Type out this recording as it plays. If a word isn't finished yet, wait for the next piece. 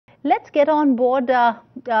Let's get on board Dr.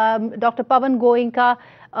 Pawan Goenka,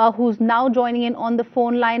 who's now joining in on the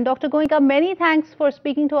phone line. Dr. Goenka, many thanks for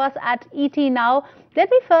speaking to us at ET Now.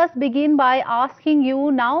 Let me first begin by asking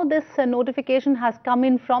you, now this notification has come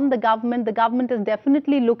in from the government. The government is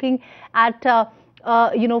definitely looking at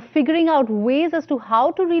figuring out ways as to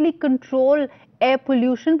how to really control air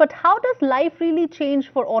pollution. But how does life really change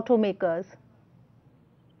for automakers?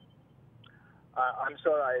 I'm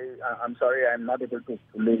sorry, I'm not able to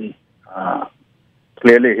fully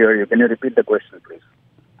clearly hear you. Can you repeat the question, please?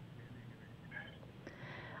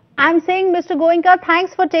 I'm saying, Mr. Goenka,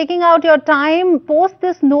 thanks for taking out your time. Post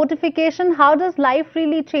this notification, how does life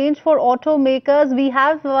really change for automakers? We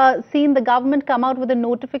have seen the government come out with a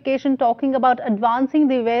notification talking about advancing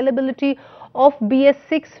the availability of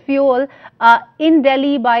BS6 fuel in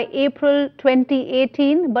Delhi by April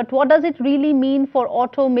 2018. But what does it really mean for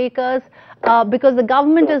automakers? Because the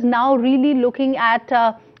government is now really looking at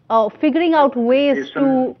figuring out ways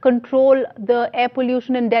to control the air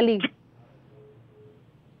pollution in Delhi.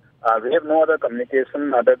 We have no other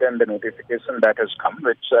communication other than the notification that has come,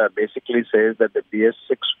 which basically says that the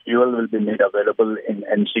BS6 fuel will be made available in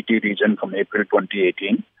NCT region from April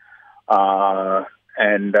 2018.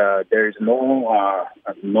 There is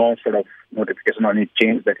no sort of notification or any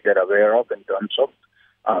change that we are aware of in terms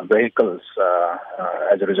of vehicles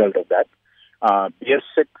as a result of that.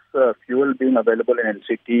 BS6 fuel being available in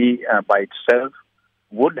NCT by itself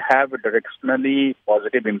would have a directionally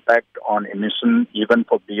positive impact on emission even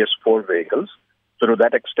for BS4 vehicles. So to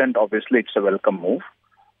that extent, obviously, it's a welcome move.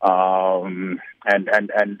 And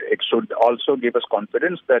it should also give us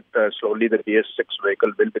confidence that slowly the BS6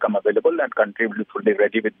 vehicle will become available and country will be fully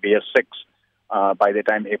ready with BS6 by the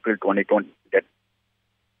time April 2020 that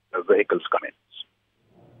vehicles come in.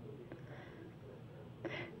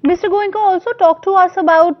 Mr. Goenka, also talk to us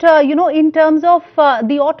about, in terms of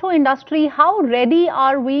the auto industry, how ready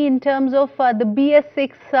are we in terms of the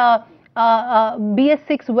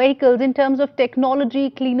BS6 vehicles, in terms of technology,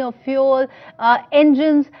 cleaner fuel,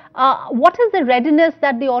 engines? What is the readiness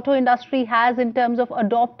that the auto industry has in terms of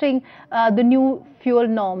adopting the new fuel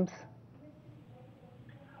norms?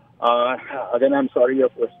 Again, I'm sorry, your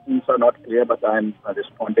questions are not clear, but I'm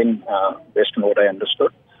responding based on what I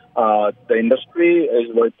understood. The industry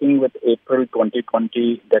is working with April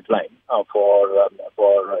 2020 deadline for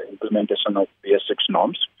implementation of BS6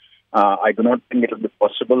 norms. I do not think it will be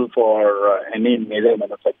possible for any major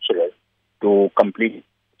manufacturer to completely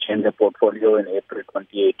change their portfolio in April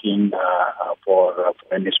 2018 for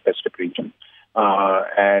any specific region.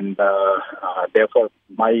 Therefore,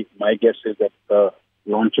 my guess is that the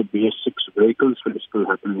launch of BS6 vehicles will still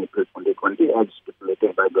happen in April 2020 as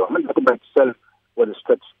stipulated by government. That by itself was a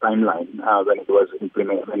stretched timeline when it was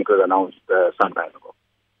implemented, when it was announced some time ago.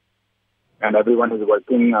 And everyone is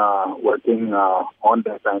working on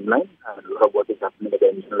that timeline, and a lot of what is happening at the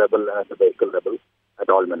engine level and at the vehicle level at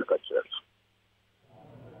all manufacturers.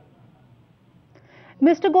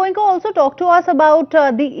 Mr. Goenka, also talk to us about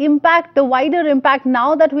the impact, the wider impact,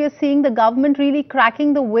 now that we are seeing the government really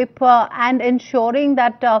cracking the whip and ensuring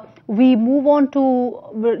that we move on to,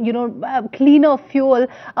 cleaner fuel.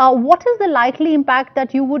 What is the likely impact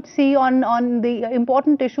that you would see on the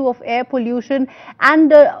important issue of air pollution? And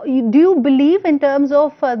do you believe in terms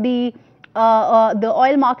of the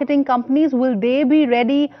oil marketing companies, will they be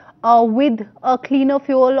ready with a cleaner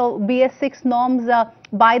fuel or BS6 norms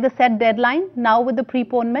by the set deadline, now with the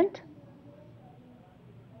preponement?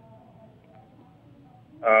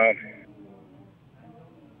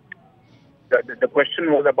 The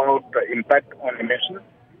question was about impact on emissions.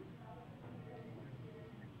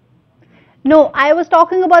 No, I was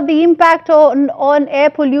talking about the impact on air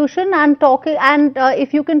pollution and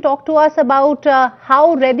if you can talk to us about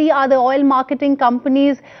how ready are the oil marketing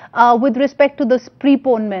companies with respect to this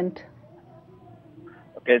preponement.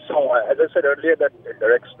 Okay, so as I said earlier, that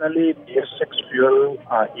directionally BS6 fuel,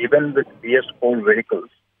 even with BS4 vehicles,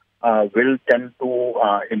 will tend to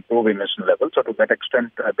improve emission levels. So to that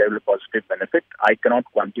extent, there will be positive benefit. I cannot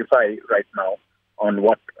quantify right now on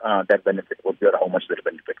what that benefit would be or how much that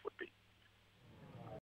benefit